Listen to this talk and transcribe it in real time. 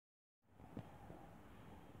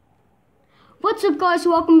What's up, guys?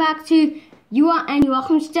 Welcome back to Yua and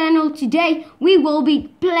Joachim's channel. Today we will be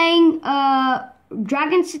playing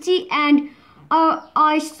Dragon City, and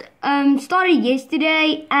I started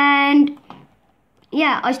yesterday, and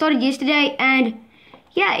yeah,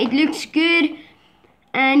 it looks good,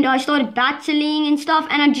 and I started battling and stuff,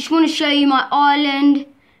 and I just want to show you my island.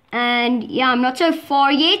 And yeah, I'm not so far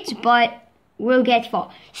yet, but we'll get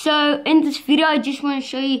far. So in this video I just want to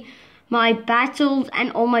show you my battles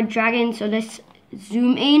and all my dragons. So let's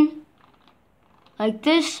zoom in like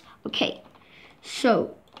this. Okay,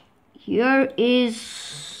 so here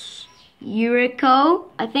is Yuriko.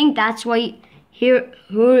 I think that's why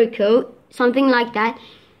Yuriko, something like that.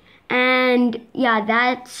 And yeah,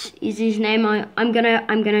 that is his name. I'm gonna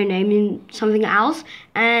name him something else.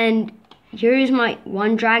 And here is my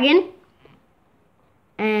one dragon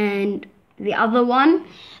and the other one.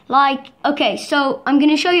 Okay, so I'm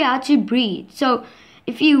gonna show you how to breed. So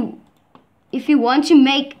if you want to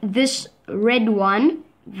make this red one,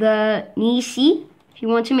 the Nisi, if you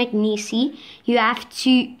want to make Nisi, you have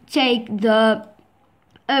to take the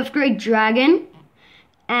Earthquake Dragon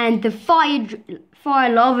and the Fire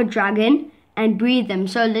Lava Dragon and breed them.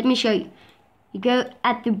 So let me show you. You go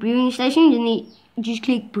at the breeding station, then you just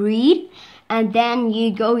click breed, and then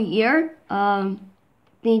you go here. Then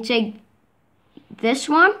you take this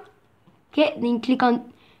one. Okay, then you click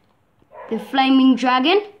on the Flaming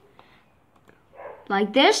Dragon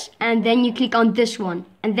like this, and then you click on this one,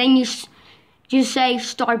 and then you just say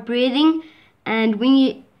start breathing. And when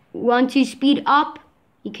you want to speed up,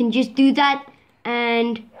 you can just do that.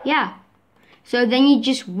 And yeah, so then you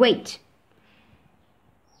just wait.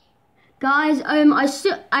 Guys,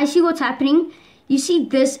 I see what's happening. You see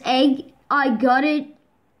this egg? I got it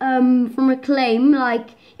from a claim.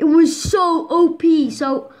 Like, it was so OP.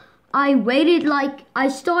 So I waited, like, I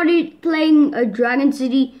started playing a Dragon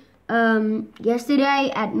City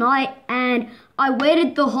yesterday at night, and I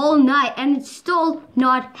waited the whole night, and it's still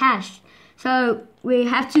not hashed. So we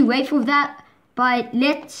have to wait for that. But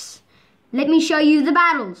let me show you the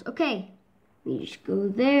battles. Okay, let me just go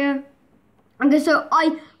there. Okay, so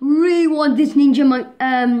I really want this ninja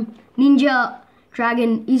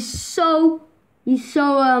dragon. He's so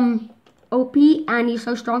OP, and he's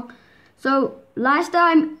so strong. So last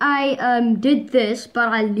time I did this, but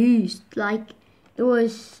I lost. Like, it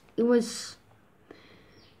was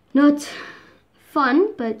not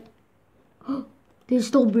fun, but oh, they're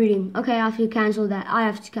still breeding. Okay, I have to cancel that. I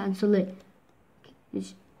have to cancel it. Okay,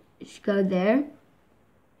 just go there.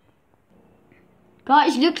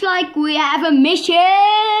 Guys, looks like we have a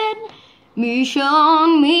mission. Mission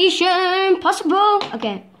possible.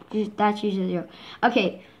 Okay, that's usually 0.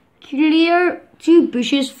 Okay, clear 2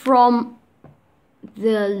 bushes from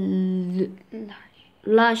the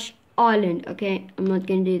Lush Island. Okay, I'm not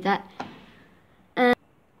gonna do that. And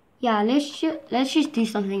yeah, let's just do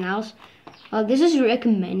something else. This is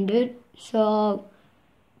recommended. So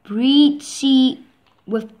breed C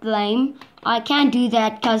with flame. I can't do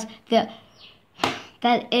that because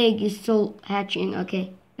that egg is still hatching.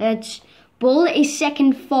 Okay, let's build a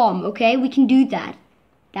second farm. Okay, we can do that.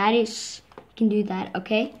 We can do that.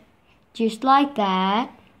 Okay, just like that.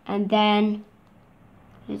 And then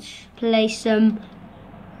let's place them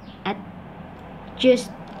at just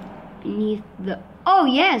beneath the. Oh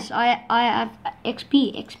yes, I have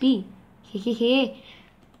XP.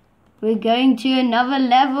 We're going to another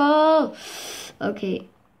level. Okay,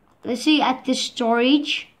 let's see at the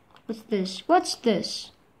storage. What's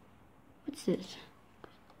this?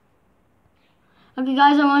 Okay,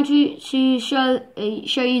 guys, I want to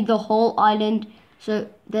show you the whole island. So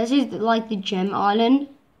this is like the gem island,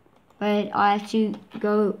 but I have to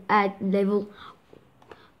go at level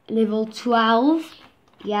 12.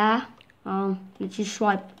 Yeah. Let's just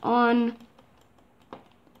swipe on.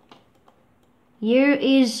 Here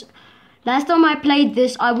is. Last time I played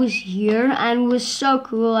this, I was here, and it was so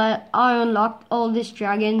cool. I unlocked all these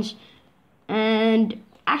dragons, and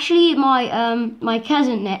actually my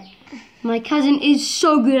cousin is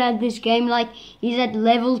so good at this game. Like, he's at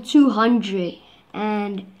level 200,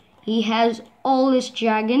 and he has all these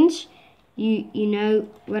dragons. You know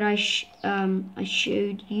what I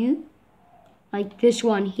showed you, like this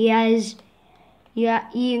one. He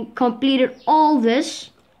completed all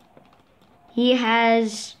this. He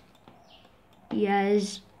has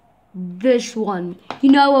this one. You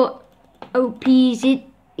know what OP is it?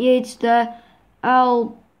 It's the Albono.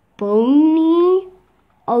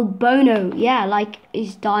 Yeah, like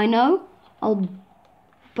it's Dino.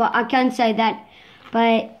 But I can't say that.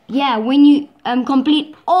 But yeah, when you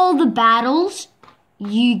complete all the battles,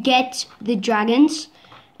 you get the dragons.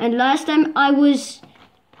 And last time I was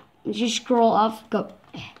Just scroll off. Go.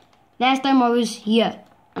 Last time I was here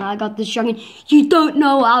and I got this dragon. You don't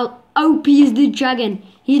know how OP is the dragon.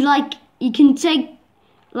 You can take,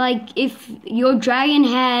 like, if your dragon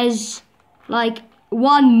has like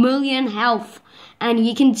 1 million health, and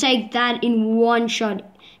you can take that in one shot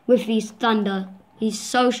with his thunder. He's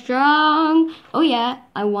so strong. Oh yeah,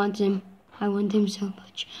 I want him. I want him so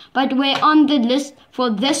much. But we're on the list for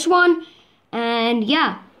this one, and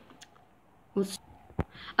yeah.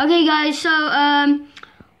 Okay guys, so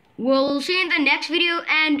we'll see you in the next video,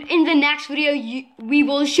 and in the next video we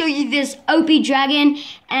will show you this OP dragon,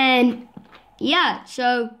 and yeah,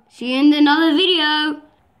 so see you in another video.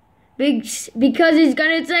 Because it's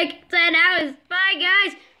gonna take 10 hours. Bye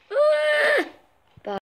guys.